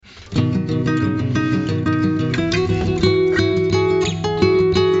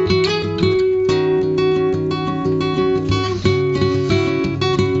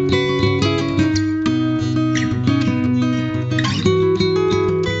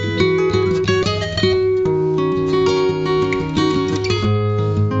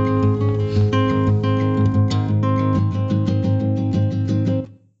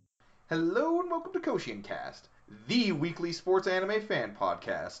Sports Anime Fan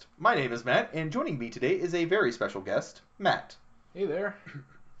Podcast. My name is Matt, and joining me today is a very special guest, Matt. Hey there.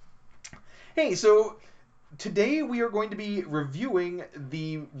 Hey, so today we are going to be reviewing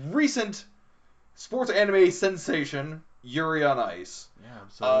the recent sports anime sensation, Yuri on Ice. Yeah,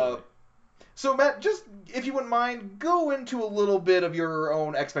 absolutely. So Matt, just if you wouldn't mind, go into a little bit of your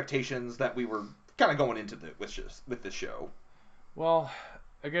own expectations that we were kind of going into with this show. Well,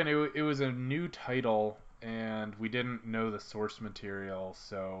 again, it was a new title, and we didn't know the source material,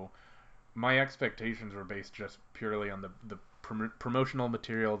 so my expectations were based just purely on the promotional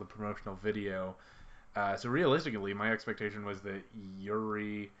material, the promotional video. So realistically, my expectation was that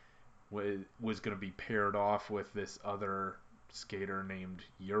Yuri was going to be paired off with this other skater named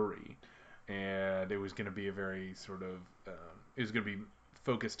Yuri, and it was going to be a very sort of it was going to be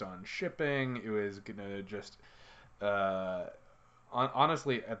focused on shipping. It was going to just uh,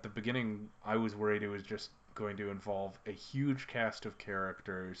 honestly, at the beginning, I was worried it was just going to involve a huge cast of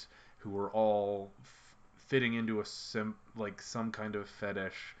characters who were all fitting into some kind of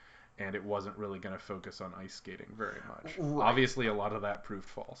fetish, and it wasn't really going to focus on ice skating very much. Right. Obviously, a lot of that proved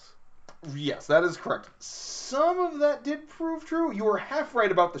false. Yes, that is correct. Some of that did prove true. You were half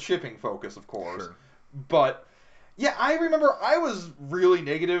right about the shipping focus, of course. Sure. But yeah, I remember I was really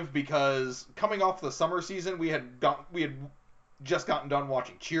negative because coming off the summer season, we had just gotten done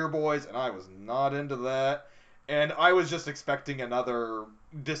watching Cheer Boys, and I was not into that. And I was just expecting another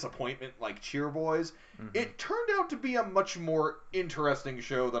disappointment like Cheer Boys. Mm-hmm. It turned out to be a much more interesting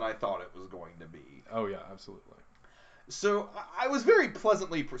show than I thought it was going to be. Oh yeah, absolutely. So I was very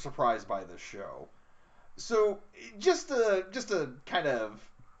pleasantly surprised by this show. So just to kind of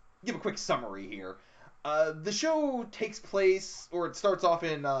give a quick summary here, the show takes place, or it starts off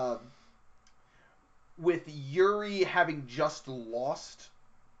in with Yuri having just lost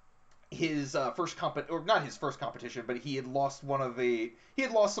his or not his first competition, but he had lost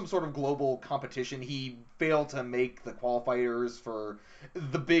some sort of global competition. He failed to make the qualifiers for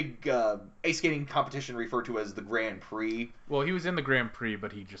the big ice skating competition referred to as the Grand Prix. Well, he was in the Grand Prix,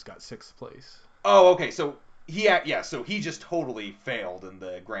 but he just got sixth place. Oh, okay. So so he just totally failed in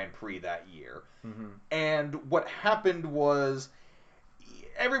the Grand Prix that year. Mm-hmm. And what happened was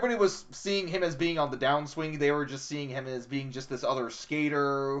everybody was seeing him as being on the downswing. They were just seeing him as being just this other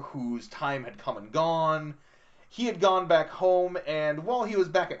skater whose time had come and gone. He had gone back home, and while he was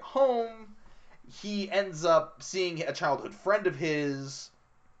back at home, he ends up seeing a childhood friend of his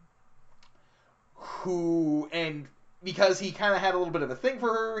and because he kind of had a little bit of a thing for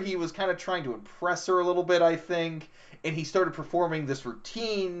her, he was kind of trying to impress her a little bit, I think, and he started performing this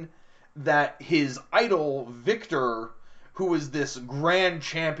routine that his idol, Victor, who was this grand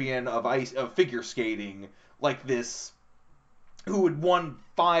champion of figure skating, like this, who had won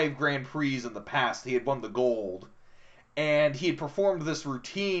 5 Grand Prix in the past. He had won the gold, and he had performed this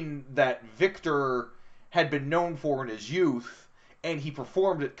routine that Victor had been known for in his youth, and he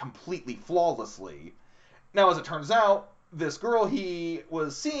performed it completely flawlessly. Now, as it turns out, this girl he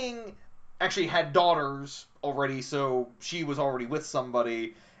was seeing actually had daughters already, so she was already with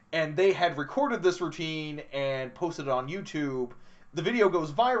somebody, and they had recorded this routine and posted it on YouTube. The video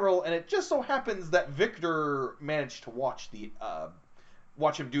goes viral, and it just so happens that Victor managed to watch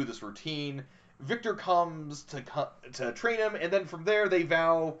him do this routine. Victor comes to train him, and then from there they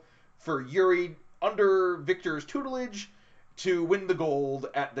vow for Yuri, under Victor's tutelage, to win the gold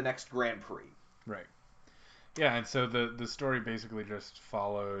at the next Grand Prix. Right. Yeah, and so the story basically just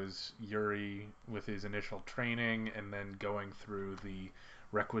follows Yuri with his initial training and then going through the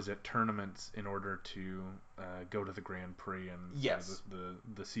requisite tournaments in order to go to the Grand Prix, and yes,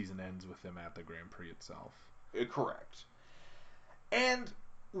 the season ends with him at the Grand Prix itself. Correct. And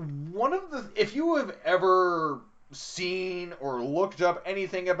if you have ever seen or looked up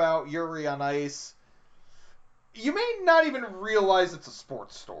anything about Yuri on Ice, you may not even realize it's a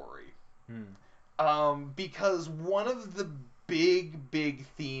sports story. Because one of the big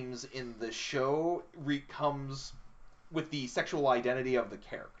themes in the show comes with the sexual identity of the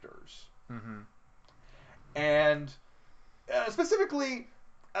characters. Mm-hmm. And specifically,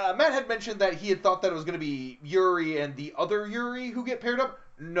 Matt had mentioned that he had thought that it was going to be Yuri and the other Yuri who get paired up.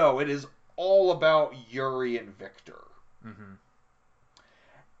 No, it is all about Yuri and Victor. Mm-hmm.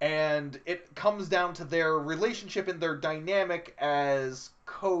 And it comes down to their relationship and their dynamic as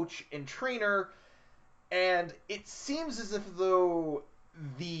coach and trainer. And it seems as if though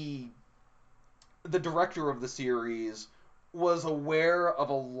the director of the series was aware of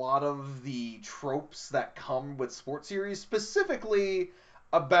a lot of the tropes that come with sports series, specifically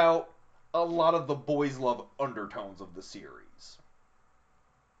about a lot of the boys love undertones of the series.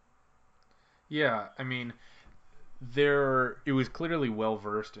 Yeah, I mean, it was clearly well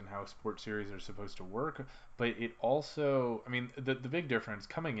versed in how sports series are supposed to work, but it also, I mean, the big difference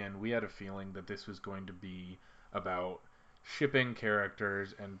coming in, we had a feeling that this was going to be about shipping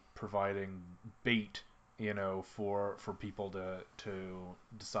characters and providing bait, for people to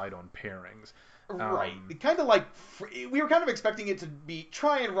decide on pairings. Right. Um, Kind of like we were kind of expecting it to be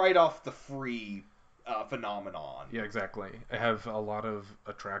try and write off the free phenomenon. Yeah, exactly. I have a lot of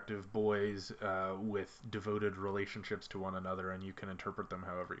attractive boys with devoted relationships to one another, and you can interpret them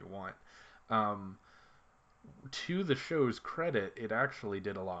however you want. Um, to the show's credit, it actually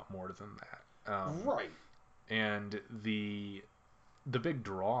did a lot more than that. Right. And the big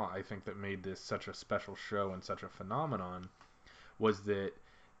draw, I think, that made this such a special show and such a phenomenon was that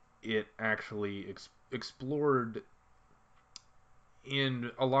it actually explored in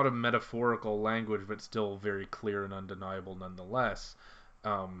a lot of metaphorical language, but still very clear and undeniable nonetheless.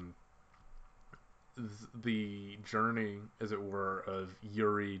 Um, the journey, as it were, of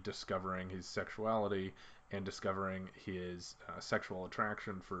Yuri discovering his sexuality and discovering his sexual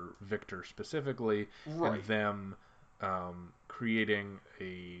attraction for Victor specifically, and Right. them creating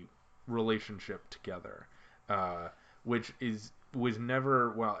a relationship together, uh, which was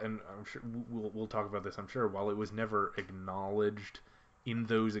never, well, and I'm sure we'll talk about this, I'm sure, while it was never acknowledged in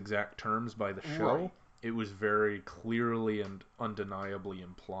those exact terms by the show, Right. it was very clearly and undeniably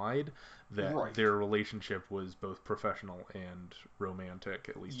implied that Right. their relationship was both professional and romantic,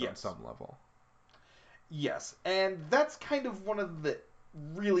 at least on Yes. some level. Yes. And that's kind of one of the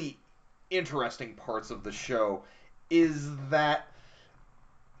really interesting parts of the show is that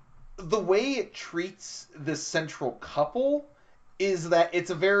the way it treats this central couple is that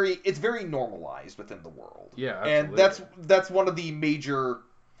it's very normalized within the world. Yeah, And absolutely. that's one of the major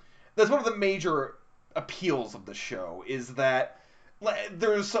that's one of the major appeals of the show is that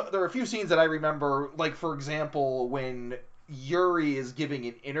there are a few scenes that I remember, like for example when Yuri is giving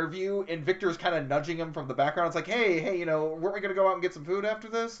an interview and Victor's kind of nudging him from the background. It's like, hey, weren't we gonna go out and get some food after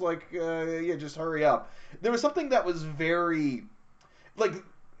this? Like, yeah, just hurry up. There was something that was very like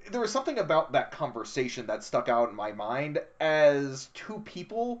there was something about that conversation that stuck out in my mind as two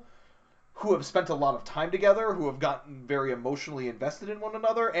people who have spent a lot of time together, who have gotten very emotionally invested in one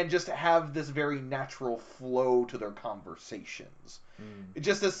another, and just have this very natural flow to their conversations. Mm. It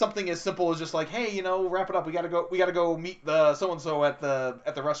just as something as simple as just like, hey, wrap it up. We gotta go meet the so and so at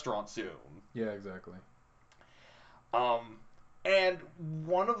the restaurant soon. Yeah, exactly. Um, and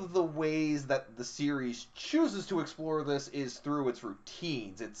one of the ways that the series chooses to explore this is through its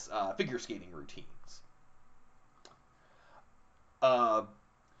routines, its figure skating routines. Uh,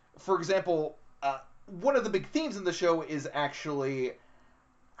 for example, one of the big themes in the show is actually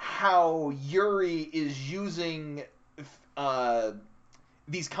how Yuri is using uh,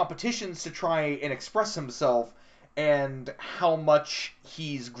 these competitions to try and express himself, and how much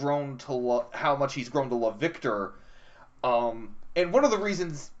he's grown to love Victor. And one of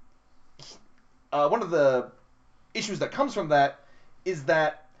the issues that comes from that is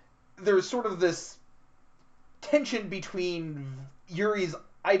that there's sort of this tension between Yuri's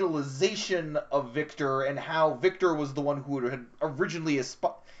idolization of Victor and how Victor was the one who had originally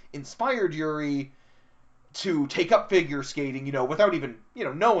inspired Yuri to take up figure skating, without even,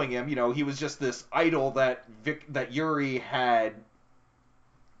 knowing him. He was just this idol that that Yuri had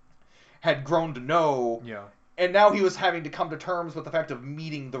grown to know, Yeah. and now he was having to come to terms with the fact of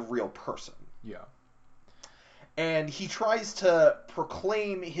meeting the real person. Yeah. And he tries to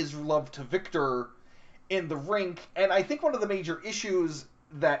proclaim his love to Victor in the rink, and I think one of the major issues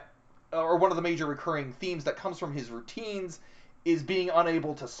or one of the major recurring themes that comes from his routines is being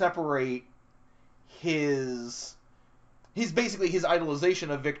unable to separate his basically his idolization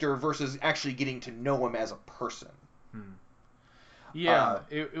of Victor versus actually getting to know him as a person. Hmm. Yeah,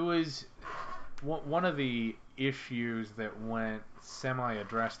 it was one of the issues that went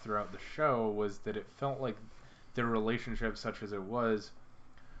semi-addressed throughout the show was that it felt like their relationship, such as it was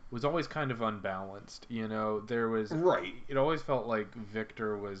always kind of unbalanced. Right. It always felt like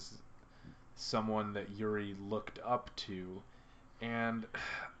Victor was someone that Yuri looked up to, and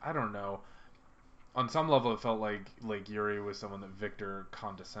I don't know. On some level, it felt like Yuri was someone that Victor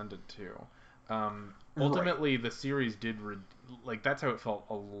condescended to. Right. Ultimately, the series did like that's how it felt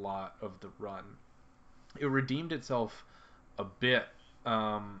a lot of the run. It redeemed itself a bit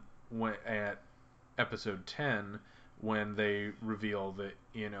when at episode 10 when they reveal that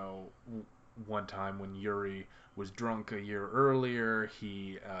one time when Yuri was drunk a year earlier,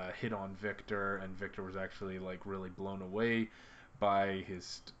 he hit on Victor, and Victor was actually like really blown away by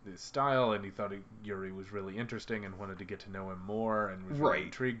his style, and he thought Yuri was really interesting and wanted to get to know him more and was really Right.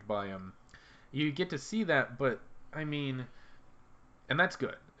 intrigued by him. You get to see that, but I mean, and that's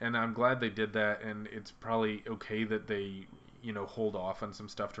good, and I'm glad they did that, and it's probably okay that they, hold off on some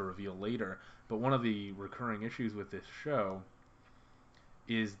stuff to reveal later. But one of the recurring issues with this show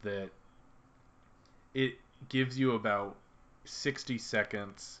is that it gives you about 60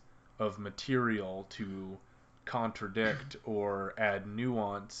 seconds of material to contradict or add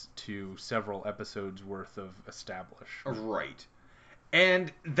nuance to several episodes worth of establishment. Right.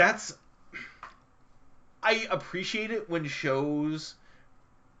 And that's I appreciate it when shows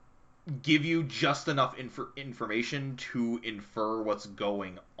give you just enough information to infer what's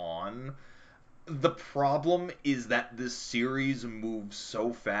going on. The problem is that this series moves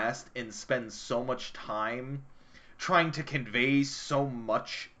so fast and spends so much time trying to convey so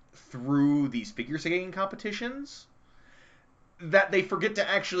much through these figure skating competitions that they forget to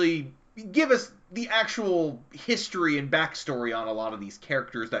actually give us the actual history and backstory on a lot of these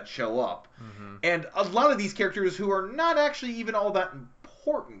characters that show up. Mm-hmm. And a lot of these characters who are not actually even all that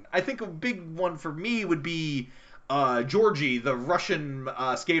important. I think a big one for me would be Georgie, the Russian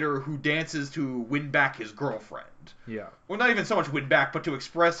skater who dances to win back his girlfriend. Yeah. Well, not even so much win back, but to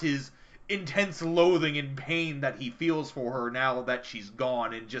express his intense loathing and pain that he feels for her now that she's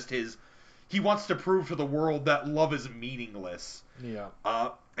gone, and just he wants to prove to the world that love is meaningless. Yeah.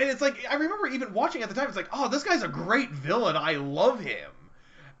 And it's like, I remember even watching at the time, it's like, oh, this guy's a great villain. I love him.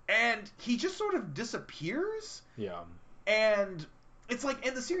 And he just sort of disappears. Yeah. And it's like,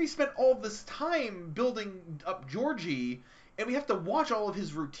 and the series spent all this time building up Georgie, and we have to watch all of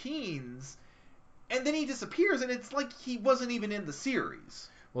his routines, and then he disappears, and it's like he wasn't even in the series.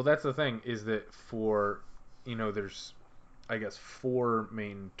 Well, that's the thing, is that there's, I guess, 4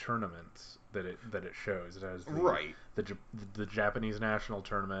 main tournaments that it shows. It has the Japanese national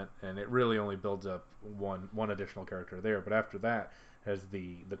tournament, and it really only builds up one additional character there. But after that, it has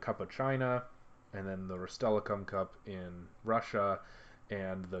the Cup of China, and then the Rostelecom Cup in Russia,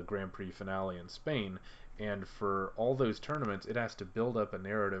 and the Grand Prix finale in Spain. And for all those tournaments, it has to build up a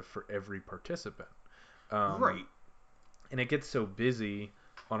narrative for every participant. Right. And it gets so busy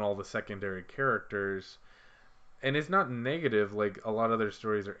on all the secondary characters. And it's not negative, like a lot of their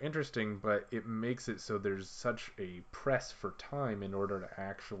stories are interesting, but it makes it so there's such a press for time in order to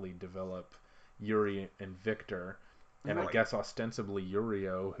actually develop Yuri and Victor. And Right. I guess ostensibly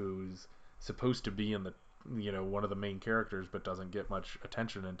Yurio, who's supposed to be in the one of the main characters but doesn't get much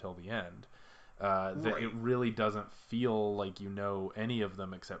attention until the end. That it really doesn't feel like any of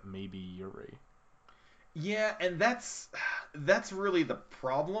them except maybe Yuri. Yeah, and that's really the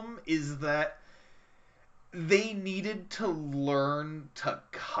problem, is that they needed to learn to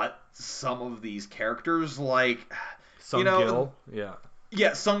cut some of these characters, like Gil,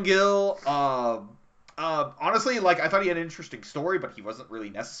 yeah, Sung Gil. Honestly, like, I thought he had an interesting story, but he wasn't really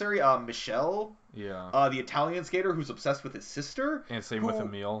necessary. Michelle, the Italian skater who's obsessed with his sister, and same with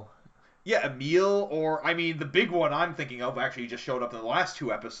Emile. Yeah, Emile, or, I mean, the big one I'm thinking of actually just showed up in the last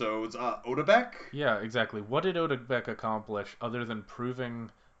 2 episodes, Odebek. Yeah, exactly. What did Odebek accomplish other than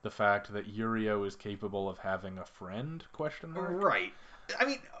proving the fact that Yurio is capable of having a friend? ? Right. I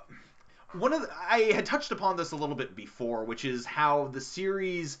mean, I had touched upon this a little bit before, which is how the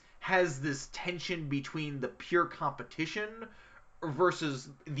series has this tension between the pure competition versus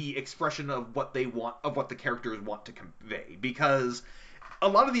the expression of what they want, of what the characters want to convey. Because a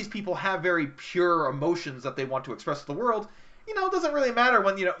lot of these people have very pure emotions that they want to express to the world. It doesn't really matter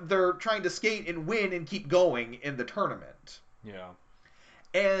when, they're trying to skate and win and keep going in the tournament. Yeah.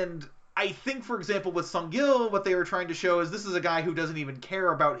 And I think, for example, with Sung Gil, what they were trying to show is this is a guy who doesn't even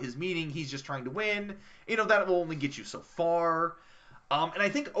care about his meaning. He's just trying to win. That will only get you so far. And I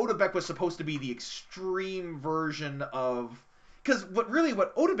think Odebek was supposed to be the extreme version of... Because what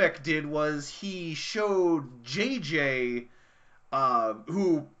Odebek did was he showed JJ...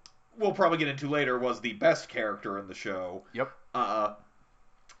 who we'll probably get into later was the best character in the show. Yep.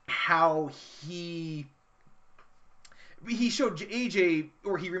 How he showed AJ,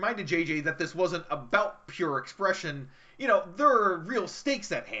 or he reminded JJ that this wasn't about pure expression. There are real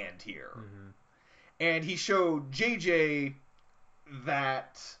stakes at hand here. Mm-hmm. And he showed JJ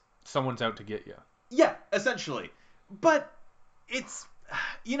that someone's out to get you. Yeah, essentially. But it's...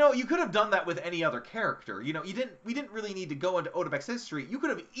 you could have done that with any other character. We didn't really need to go into Odebek's history. You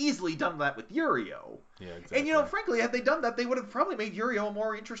could have easily done that with Yurio. Yeah, exactly. And, frankly, had they done that, they would have probably made Yurio a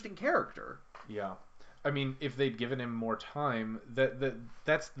more interesting character. Yeah. I mean, if they'd given him more time,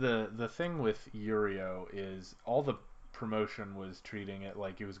 that's the thing with Yurio, is all the promotion was treating it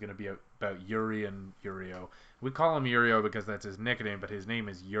like it was going to be about Yuri and Yurio. We call him Yurio because that's his nickname, but his name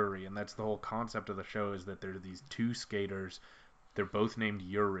is Yuri, and that's the whole concept of the show, is that there are these 2 skaters. They're both named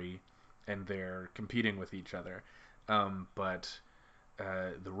Yuri, and they're competing with each other. But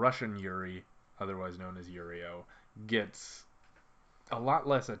the Russian Yuri, otherwise known as Yurio, gets a lot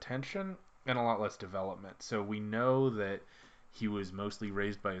less attention and a lot less development. So we know that he was mostly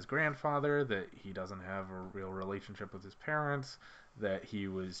raised by his grandfather, that he doesn't have a real relationship with his parents, that he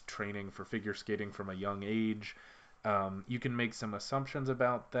was training for figure skating from a young age. You can make some assumptions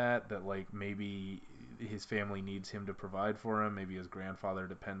about that like maybe his family needs him to provide for him, maybe his grandfather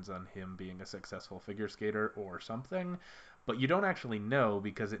depends on him being a successful figure skater or something, but you don't actually know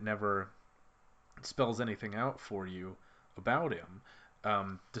because it never spells anything out for you about him,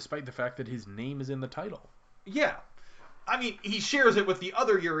 despite the fact that his name is in the title. Yeah. I mean, he shares it with the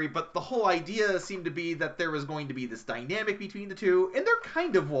other Yuri, but the whole idea seemed to be that there was going to be this dynamic between the two, and there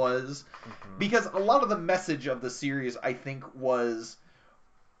kind of was, because a lot of the message of the series, I think, was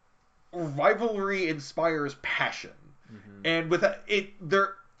rivalry inspires passion, and with it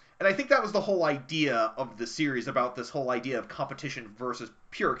there, and I think that was the whole idea of the series about this whole idea of competition versus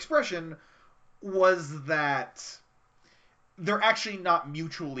pure expression, was that they're actually not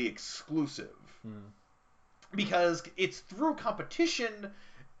mutually exclusive. Because it's through competition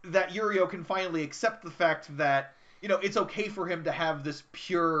that Yurio can finally accept the fact that, it's okay for him to have this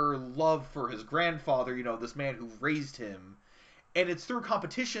pure love for his grandfather, this man who raised him. And it's through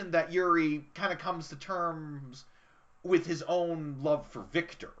competition that Yuri kind of comes to terms with his own love for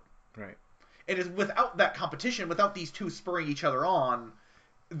Victor. Right. And it's without that competition, without these two spurring each other on,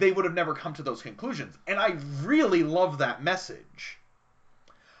 they would have never come to those conclusions. And I really love that message.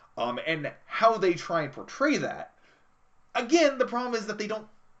 And how they try and portray that. Again, the problem is that they don't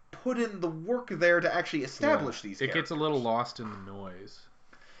put in the work there to actually establish these characters. It gets a little lost in the noise.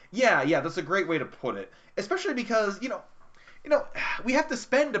 Yeah, that's a great way to put it. Especially because, we have to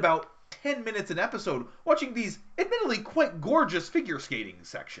spend about 10 minutes an episode watching these admittedly quite gorgeous figure skating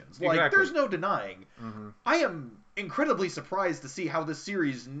sections. Like, exactly. There's no denying. I am incredibly surprised to see how this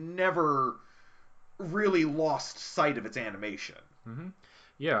series never really lost sight of its animation.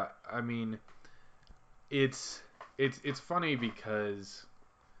 Yeah, I mean, it's funny because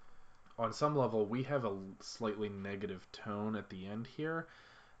on some level we have a slightly negative tone at the end here,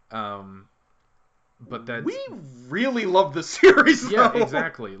 but that's... We really love the series, though. Yeah,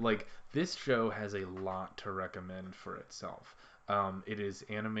 exactly. Like, this show has a lot to recommend for itself. It is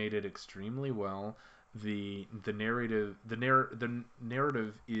animated extremely well. The narrative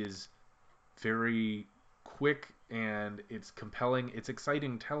is very quick and it's compelling. It's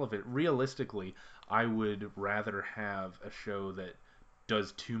exciting television. Realistically, I would rather have a show that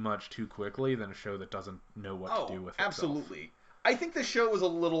does too much too quickly than a show that doesn't know what to do with itself. Absolutely. I think the show was a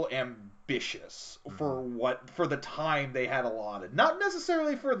little ambitious for the time they had allotted. Not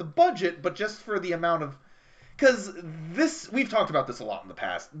necessarily for the budget, but just for the amount of... Because we've talked about this a lot in the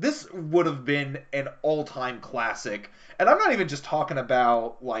past. This would have been an all-time classic. And I'm not even just talking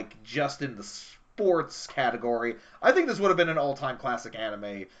about, like, just in the sports category. I think this would have been an all-time classic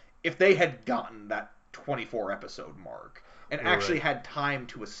anime if they had gotten that 24 episode mark and actually had time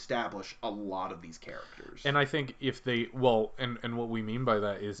to establish a lot of these characters. And I think if they, and what we mean by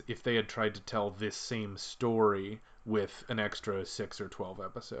that is if they had tried to tell this same story with an extra 6 or 12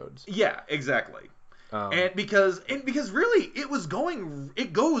 episodes. Yeah, exactly. And because really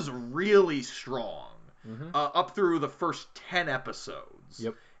it goes really strong up through the first 10 episodes.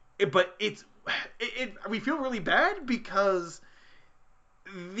 Yep. But we feel really bad because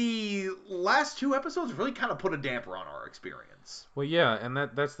the last 2 episodes really kind of put a damper on our experience. Well, yeah, and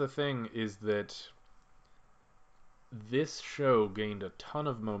that's the thing is that this show gained a ton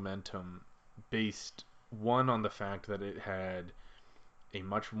of momentum based, one, on the fact that it had a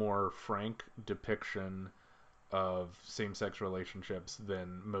much more frank depiction of same-sex relationships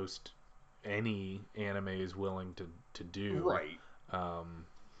than most any anime is willing to do. Right.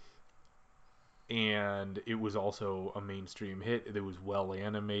 And it was also a mainstream hit. It was well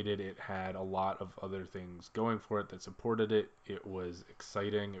animated. It had a lot of other things going for it that supported it. It was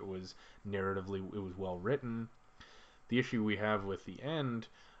exciting. It was narratively, it was well written. The issue we have with the end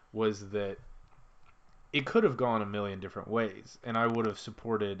was that it could have gone a million different ways, and I would have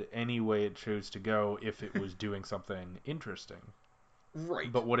supported any way it chose to go if it was doing something interesting. Right.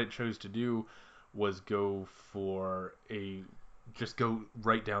 But what it chose to do was go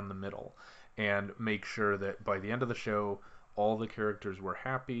right down the middle and make sure that by the end of the show, all the characters were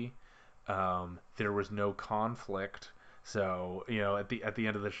happy. There was no conflict. So, at the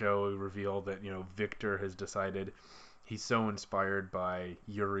end of the show, we reveal that, Victor has decided he's so inspired by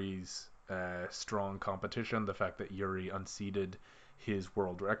Yuri's strong competition, the fact that Yuri unseated his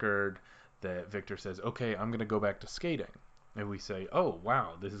world record, that Victor says, okay, I'm going to go back to skating. And we say, oh,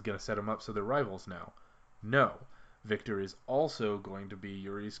 wow, this is going to set him up so they're rivals now. No. Victor is also going to be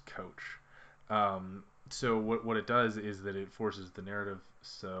Yuri's coach. So what it does is that it forces the narrative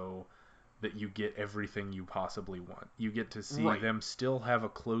so that you get everything you possibly want. You get to see Right. them still have a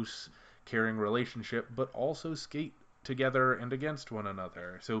close, caring relationship, but also skate together and against one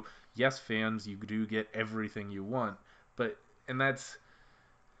another. So yes, fans, you do get everything you want, but and that's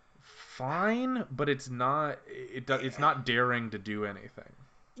fine, but it's not daring to do anything.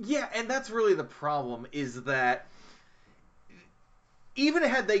 Yeah, and that's really the problem, is that even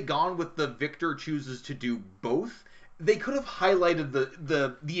had they gone with the Victor chooses to do both, they could have highlighted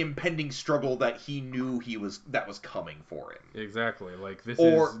the impending struggle that he knew that was coming for him. Exactly. Like this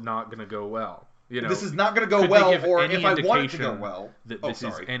is Or not going to go well. You this know, is not going to go could they well, give or any if I want it to go indication well. that Oh, this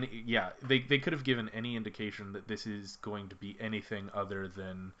is sorry. any yeah, they could have given any indication that this is going to be anything other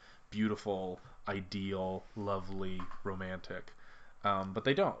than beautiful, ideal, lovely, romantic. But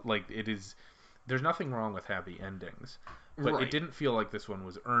they don't. Like it is there's nothing wrong with happy endings, but it Right. didn't feel like this one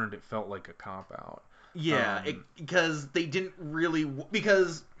was earned. It felt like a cop out. Yeah, Um, because they didn't really,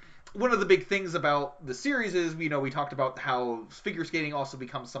 because one of the big things about the series is, we talked about how figure skating also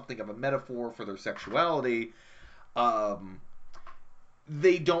becomes something of a metaphor for their sexuality. Um,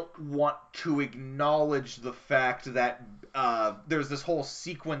 they don't want to acknowledge the fact that there's this whole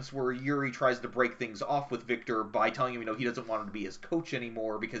sequence where Yuri tries to break things off with Victor by telling him, he doesn't want him to be his coach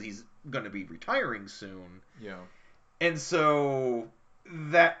anymore because he's going to be retiring soon. yeah. And so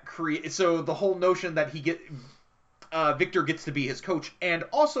so the whole notion that Victor gets to be his coach and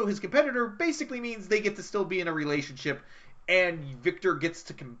also his competitor basically means they get to still be in a relationship and Victor gets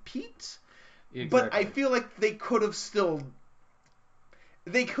to compete. But I Exactly. feel like they could have still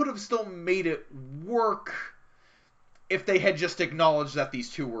made it work if they had just acknowledged that these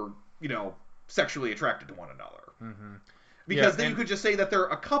two were, sexually attracted to one another. Hmm. Yeah, Because then you and could just say that they're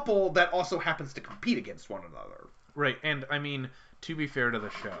a couple that also happens to compete against one another. right, and I mean, to be fair to the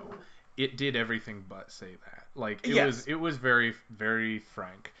show, it did everything but say that. Like Yes. it was very very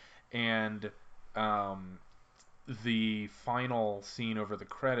frank, and um, the final scene over the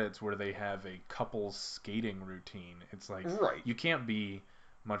credits where they have a couples skating routine. It's like Right. you can't be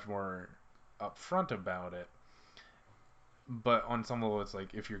much more upfront about it. But on some level, it's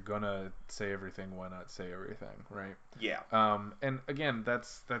like if you're gonna say everything, why not say everything, right? Yeah. And again,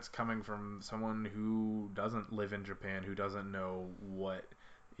 that's coming from someone who doesn't live in Japan, who doesn't know what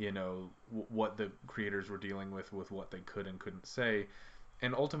what the creators were dealing with what they could and couldn't say.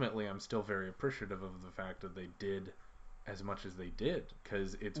 And ultimately, I'm still very appreciative of the fact that they did as much as they did,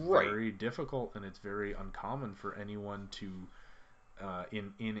 because it's Right. very difficult and it's very uncommon for anyone to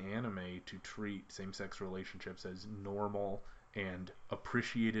in anime to treat same-sex relationships as normal and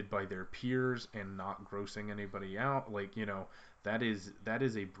appreciated by their peers and not grossing anybody out. Like, that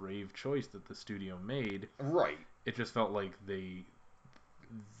is a brave choice that the studio made. Right. It just felt like they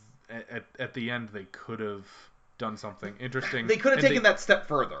at the end they could have done something interesting, They could have and taken they that step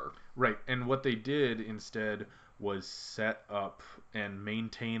further. right, and what they did instead was set up and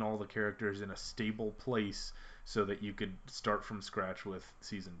maintain all the characters in a stable place so that you could start from scratch with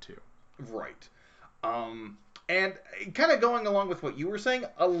season 2. Right. Um, and kind of going along with what you were saying,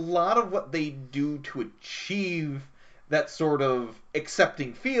 a lot of what they do to achieve that sort of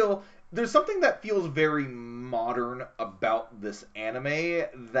accepting feel, there's something that feels very modern about this anime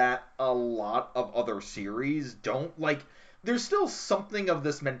that a lot of other series don't. Like, there's still something of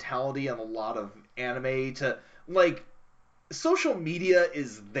this mentality in a lot of anime to, like, social media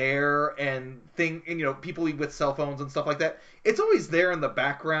is there and people with cell phones and stuff like that, it's always there in the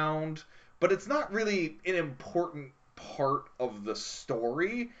background, but it's not really an important part of the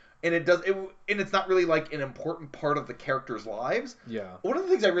story, and it's not really like an important part of the characters' lives. Yeah. One of the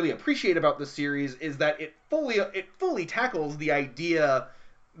things I really appreciate about this series is that it fully tackles the idea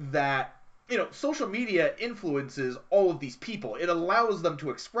that social media influences all of these people. It allows them to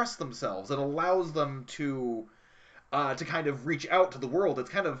express themselves. It allows them to kind of reach out to the world. It's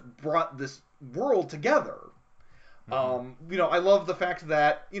kind of brought this world together. Hmm. I love the fact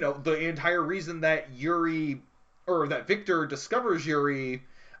that the entire reason that Yuri or that Victor discovers Yuri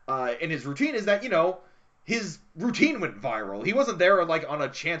in his routine is that his routine went viral. He wasn't there like on a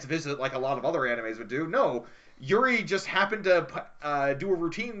chance visit like a lot of other animes would do. No, Yuri just happened to do a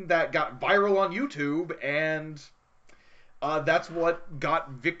routine that got viral on YouTube, and that's what got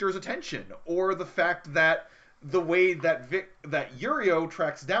Victor's attention. Or the fact that the way that Yurio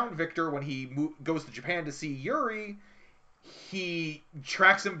tracks down Victor when he goes to Japan to see Yuri, he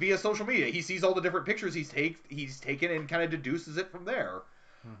tracks him via social media. He sees all the different pictures he's taken and kind of deduces it from there.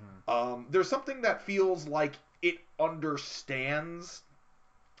 Hmm. There's something that feels like it understands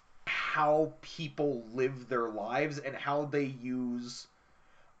how people live their lives and how they use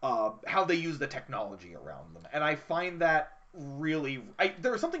the technology around them. And I find that really,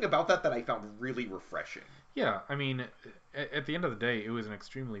 there was something about that I found really refreshing. Yeah, I mean, at the end of the day, it was an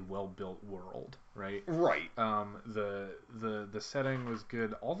extremely well built world, right? Right. The setting was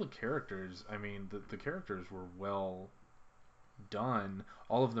good. All the characters, I mean, the characters were well done.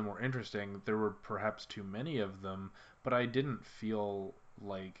 All of them were interesting. There were perhaps too many of them, but I didn't feel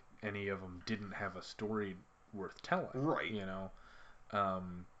like any of them didn't have a story worth telling. Right. You know,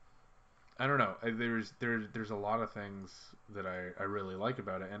 um, I don't know. There's a lot of things that I really like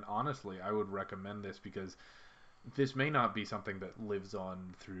about it, and honestly, I would recommend this because this may not be something that lives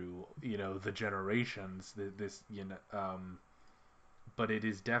on through the generations. This but it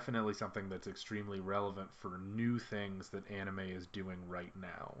is definitely something that's extremely relevant for new things that anime is doing right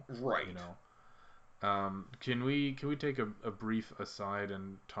now. Right. Can we take a brief aside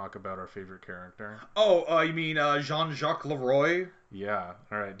and talk about our favorite character? Oh, you mean Jean-Jacques Leroy? Yeah.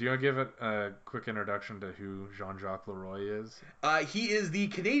 All right. Do you want to give it a quick introduction to who Jean-Jacques Leroy is? He is the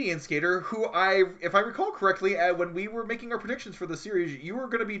Canadian skater who if I recall correctly, when we were making our predictions for the series, you were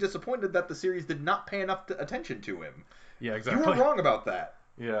going to be disappointed that the series did not pay enough attention to him. Yeah, exactly. You were wrong about that.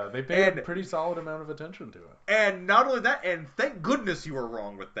 Yeah, they paid a pretty solid amount of attention to it. And not only that, and thank goodness you were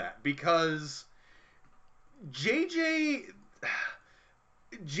wrong with that, because JJ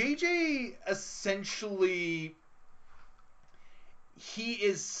essentially, he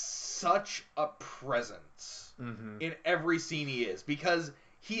is such a presence in every scene he is, because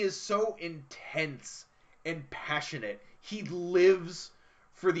he is so intense and passionate. He lives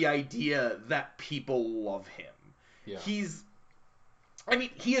for the idea that people love him. Yeah. He is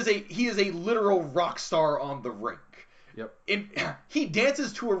a literal rock star on the rink. Yep. He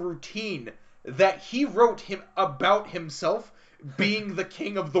dances to a routine that he wrote about himself being the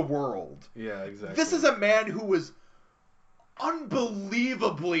king of the world. Yeah, exactly. This is a man who was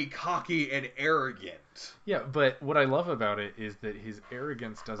unbelievably cocky and arrogant. Yeah, but what I love about it is that his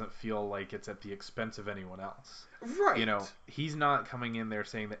arrogance doesn't feel like it's at the expense of anyone else. Right. He's not coming in there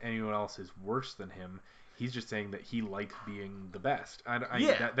saying that anyone else is worse than him. He's just saying that he likes being the best.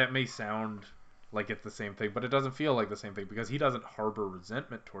 That may sound like it's the same thing, but it doesn't feel like the same thing because he doesn't harbor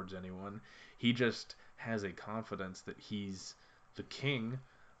resentment towards anyone. He just has a confidence that he's the king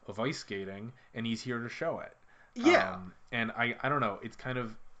of ice skating and he's here to show it. Yeah. And I don't know. It's kind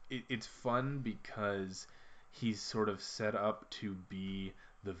of it's fun because he's sort of set up to be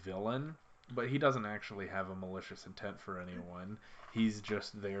the villain, but he doesn't actually have a malicious intent for anyone. He's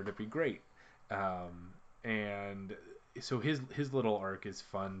just there to be great. And so his little arc is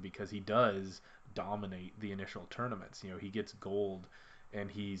fun because he does dominate the initial tournaments. He gets gold and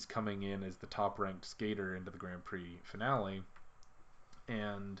he's coming in as the top ranked skater into the Grand Prix finale.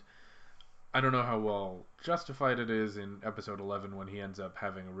 And I don't know how well justified it is in episode 11 when he ends up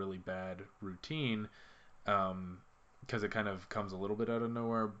having a really bad routine, because it kind of comes a little bit out of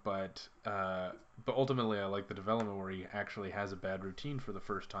nowhere. But ultimately, I like the development where he actually has a bad routine for the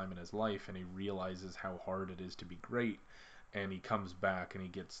first time in his life, and he realizes how hard it is to be great, and he comes back and he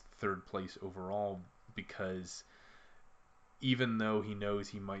gets third place overall because even though he knows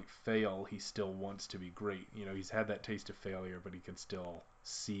he might fail, he still wants to be great. He's had that taste of failure, but he can still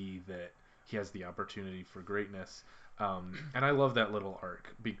see that he has the opportunity for greatness. And I love that little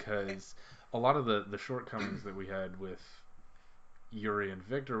arc because a lot of the shortcomings that we had with Yuri and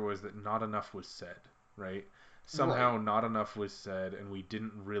Victor was that not enough was said, right? Somehow not enough was said, and we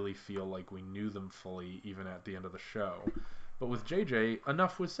didn't really feel like we knew them fully even at the end of the show. But with JJ,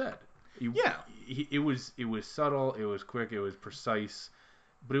 enough was said. It was subtle, it was quick, it was precise,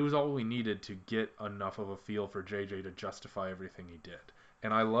 but it was all we needed to get enough of a feel for JJ to justify everything he did.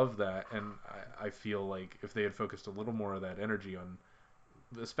 And I love that, and I feel like if they had focused a little more of that energy on,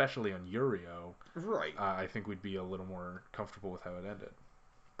 especially on Yurio, right, I think we'd be a little more comfortable with how it ended.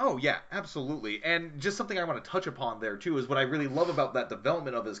 Oh, yeah, absolutely. And just something I want to touch upon there, too, is what I really love about that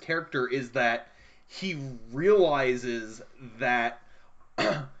development of his character is that he realizes that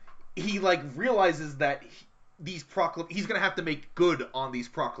he's going to have to make good on these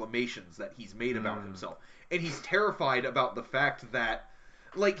proclamations that he's made about himself. And he's terrified about the fact that,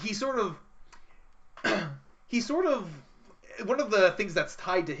 like, he sort of one of the things that's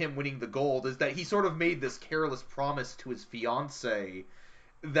tied to him winning the gold is that he sort of made this careless promise to his fiancée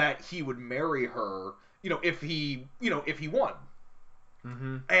that he would marry her, if he won.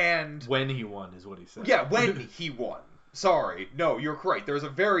 Mm-hmm. And when he won is what he said. Yeah, when he won. Sorry. No, you're correct. There's a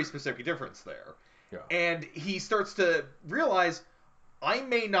very specific difference there. Yeah. And he starts to realize, I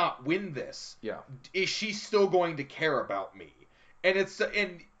may not win this. Yeah. Is she still going to care about me?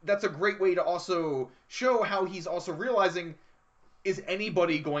 and that's a great way to also show how he's also realizing, is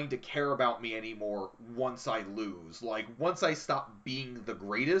anybody going to care about me anymore once I lose? Like, once I stop being the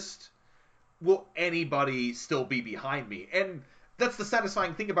greatest, will anybody still be behind me? And that's the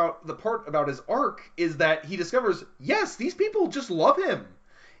satisfying thing about the part about his arc, is that he discovers, yes, these people just love him.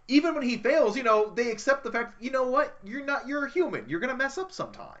 Even when he fails, they accept the fact, you know what, you're a human. You're gonna mess up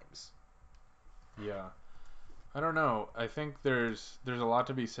sometimes. Yeah. I don't know. I think there's a lot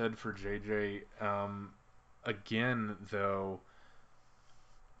to be said for JJ. Again, though,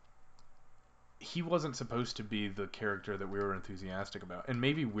 he wasn't supposed to be the character that we were enthusiastic about, and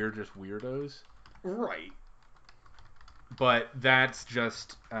maybe we're just weirdos. Right. But that's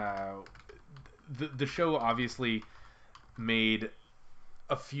just the show obviously made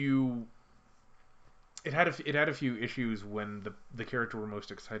a few. It had a few issues when the character we're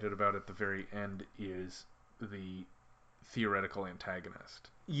most excited about at the very end is the theoretical antagonist.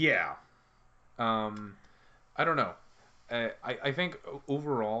 Yeah. I don't know. I think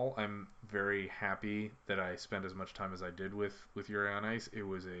overall I'm very happy that I spent as much time as I did with Yuri on Ice. It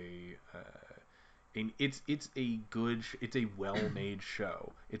was it's a good, it's a well-made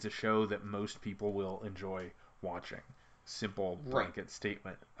show. It's a show that most people will enjoy watching. Simple blanket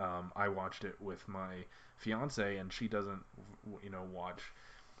statement. I watched it with my fiance, and she doesn't, watch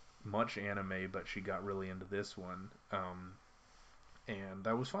much anime, but she got really into this one, and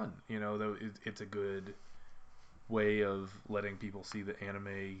that was fun. Though it's a good way of letting people see that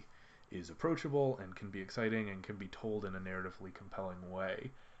anime is approachable and can be exciting and can be told in a narratively compelling way.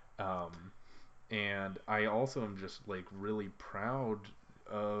 And I also am just like really proud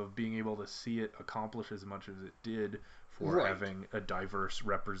of being able to see it accomplish as much as it did for having a diverse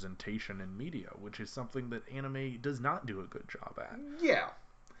representation in media, which is something that anime does not do a good job at. Yeah.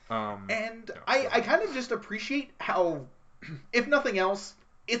 I kind of just appreciate how, if nothing else,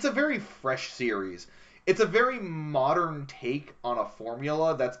 it's a very fresh series. It's a very modern take on a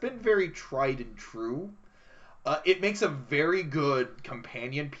formula that's been very tried and true. It makes a very good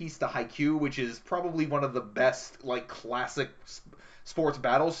companion piece to Haikyuu, which is probably one of the best, like, classic sports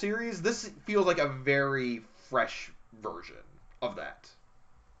battle series. This feels like a very fresh version of that.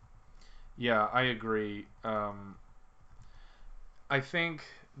 Yeah, I agree. I think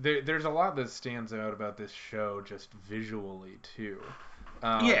there's a lot that stands out about this show just visually too.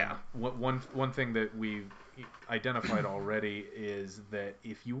 Yeah. One thing that we've identified already is that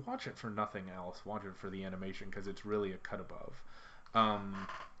if you watch it for nothing else, watch it for the animation because it's really a cut above.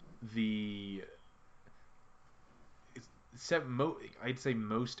 The I'd say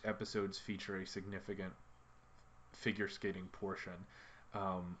most episodes feature a significant figure skating portion.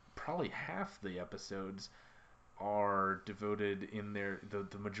 Probably half the episodes are devoted in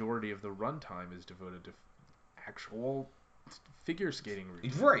the majority of the runtime is devoted to actual figure skating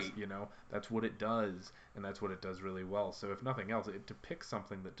routines. Right. That's what it does, and that's what it does really well. So if nothing else, it depicts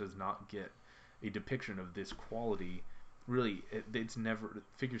something that does not get a depiction of this quality. Really, it's never,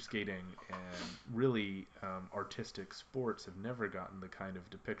 figure skating and really artistic sports have never gotten the kind of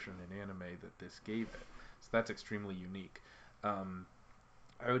depiction in anime that this gave it. So that's extremely unique.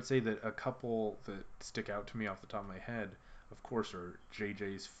 I would say that a couple that stick out to me off the top of my head, of course, are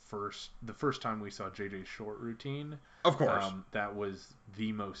the first time we saw JJ's short routine. Of course. That was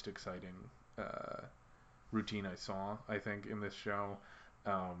the most exciting routine I saw, I think, in this show.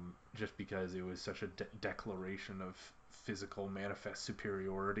 Just because it was such a declaration of physical manifest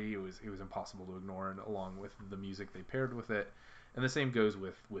superiority. It was impossible to ignore, and along with the music they paired with it. And the same goes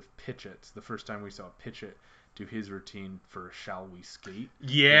with Pitchett. The first time we saw Pitchett do his routine for Shall We Skate.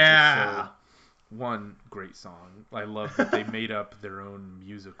 Yeah. One great song. I love that they made up their own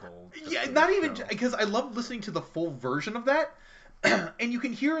musical. Yeah, not even because I love listening to the full version of that. And you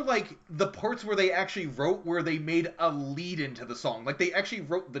can hear like the parts where they actually wrote where they made a lead into the song. Like they actually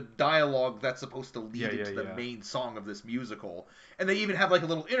wrote the dialogue that's supposed to lead into the main song of this musical. And they even have like a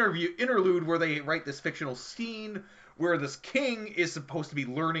little interlude where they write this fictional scene where this king is supposed to be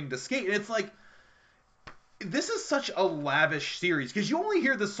learning to skate. And it's like, this is such a lavish series because you only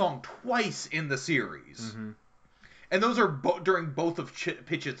hear this song twice in the series. Mm-hmm. And those are during both of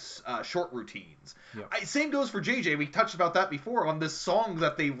Pitchett's short routines. Yep. Same goes for JJ. We touched about that before on this song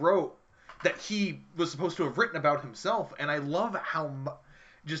that they wrote that he was supposed to have written about himself. And I love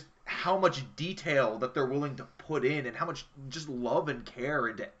how much detail that they're willing to put in and how much just love and care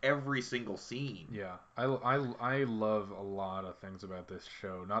into every single scene. Yeah, I love a lot of things about this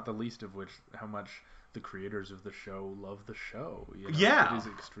show, not the least of which how much the creators of the show love the show. Yeah. It is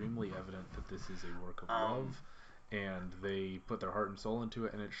extremely evident that this is a work of love. And they put their heart and soul into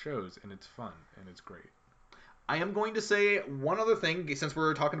it, and it shows, and it's fun, and it's great. I am going to say one other thing, since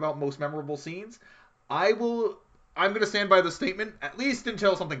we're talking about most memorable scenes. I'm going to stand by the statement, at least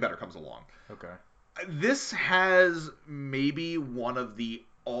until something better comes along. Okay. This has maybe one of the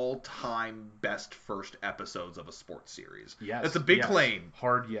all-time best first episodes of a sports series. Yes. That's a big yes. claim.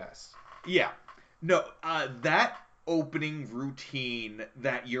 Hard yes. Yeah. No, that opening routine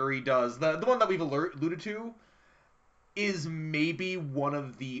that Yuri does, the one that we've alluded to, is maybe one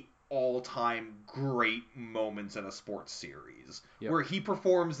of the all-time great moments in a sports series. Yep. Where he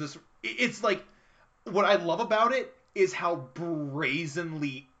performs this. It's like, what I love about it is how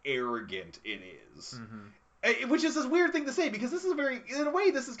brazenly arrogant it is. Mm-hmm. Which is this weird thing to say, because this is in a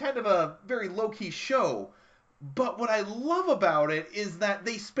way, this is kind of a very low-key show. But what I love about it is that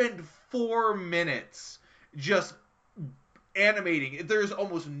they spend 4 minutes just animating. There's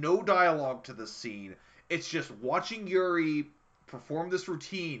almost no dialogue to this scene. It's just watching Yuri perform this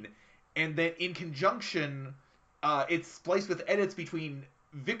routine, and then in conjunction, it's spliced with edits between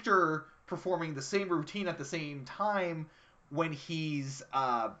Victor performing the same routine at the same time when he's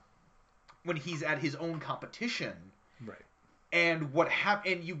at his own competition. Right. And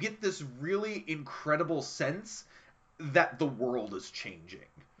and you get this really incredible sense that the world is changing.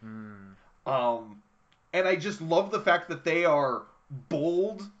 And I just love the fact that they are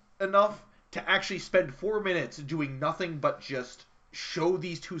bold enough to actually spend 4 minutes doing nothing but just show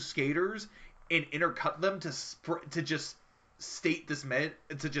these two skaters and intercut them to just state this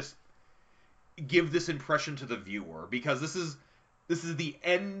to just give this impression to the viewer, because this is the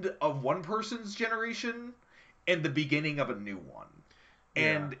end of one person's generation and the beginning of a new one. Yeah.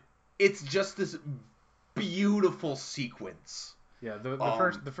 And it's just this beautiful sequence. Yeah,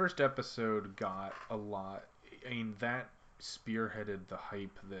 the first episode got a lot. I mean, that spearheaded the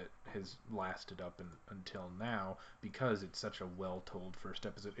hype that has lasted up until now, because it's such a well-told first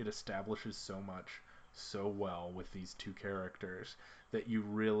episode. It establishes so much so well with these two characters that you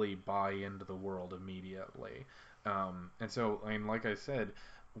really buy into the world immediately. And so, I mean, like I said,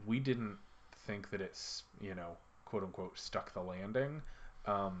 we didn't think that it's, quote unquote, stuck the landing,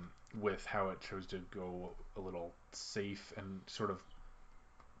 with how it chose to go a little safe and sort of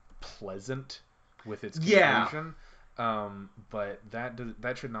pleasant with its conclusion. But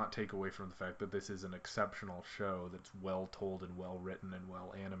that should not take away from the fact that this is an exceptional show that's well told and well written and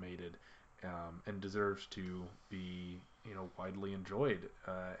well animated, and deserves to be widely enjoyed.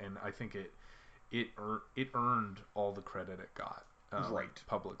 And I think it earned all the credit it got. Right.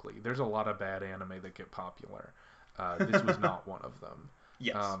 Publicly. There's a lot of bad anime that get popular. This was not one of them.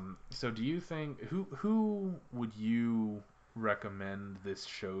 Yes. So do you think, who would you recommend this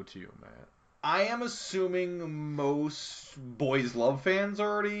show to, Matt? I am assuming most boys love fans are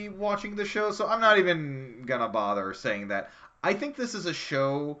already watching the show, so I'm not even gonna bother saying that. I think this is a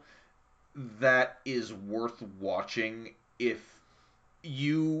show that is worth watching if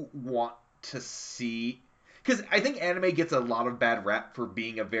you want to see, because I think anime gets a lot of bad rap for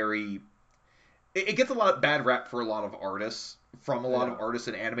being it gets a lot of bad rap for a lot of artists, from a lot of artists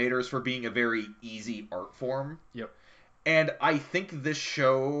and animators, for being a very easy art form. Yep. And I think this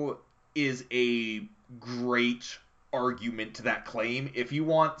show is a great argument to that claim. If you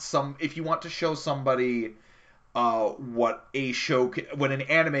want to show somebody what an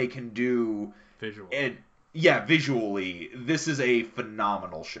anime can do visually. Visually, this is a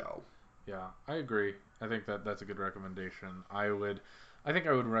phenomenal show. Yeah, I agree. I think that's a good recommendation. I think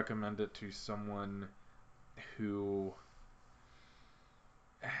I would recommend it to someone who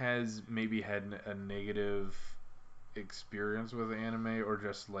has maybe had a negative experience with anime, or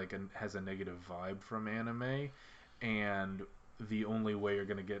just has a negative vibe from anime, and the only way you're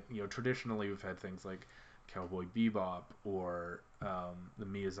going to get, traditionally we've had things like Cowboy Bebop or the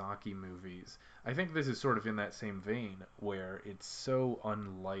Miyazaki movies. I think this is sort of in that same vein, where it's so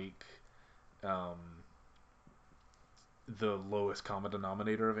unlike the lowest common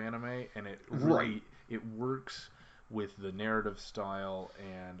denominator of anime, and it really it works with the narrative style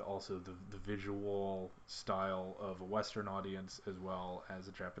and also the visual style of a Western audience as well as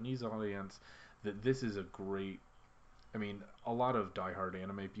a Japanese audience. That this is a great, I mean, a lot of diehard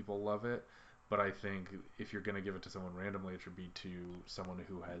anime people love it, but I think if you're going to give it to someone randomly, it should be to someone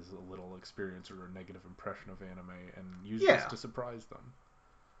who has a little experience or a negative impression of anime, and use this to surprise them.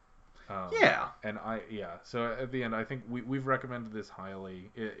 So at the end, I think we've recommended this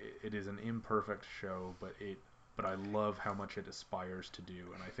highly. It is an imperfect show, but I love how much it aspires to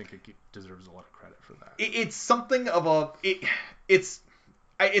do, and I think it deserves a lot of credit for that. It's something of it's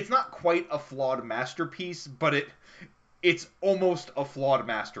not quite a flawed masterpiece, but it's almost a flawed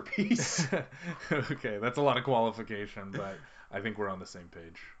masterpiece. Okay, that's a lot of qualification, but I think we're on the same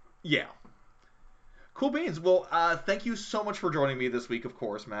page. Yeah. Cool beans. Well, thank you so much for joining me this week, of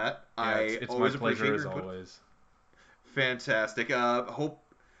course, Matt. Yeah, I it's my always pleasure appreciate as your input. always. Fantastic. Hope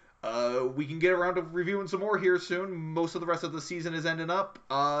we can get around to reviewing some more here soon. Most of the rest of the season is ending up.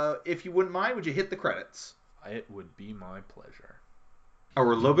 If you wouldn't mind, would you hit the credits? It would be my pleasure.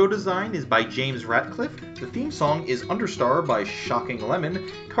 Our logo design is by James Ratcliffe. The theme song is Understar by Shocking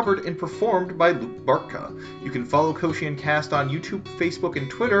Lemon, covered and performed by Luke Bartka. You can follow KoshianCast on YouTube, Facebook, and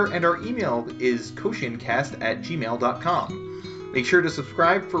Twitter, and our email is koshiancast@gmail.com. Make sure to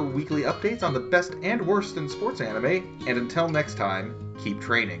subscribe for weekly updates on the best and worst in sports anime, and until next time, keep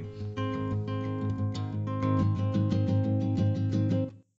training.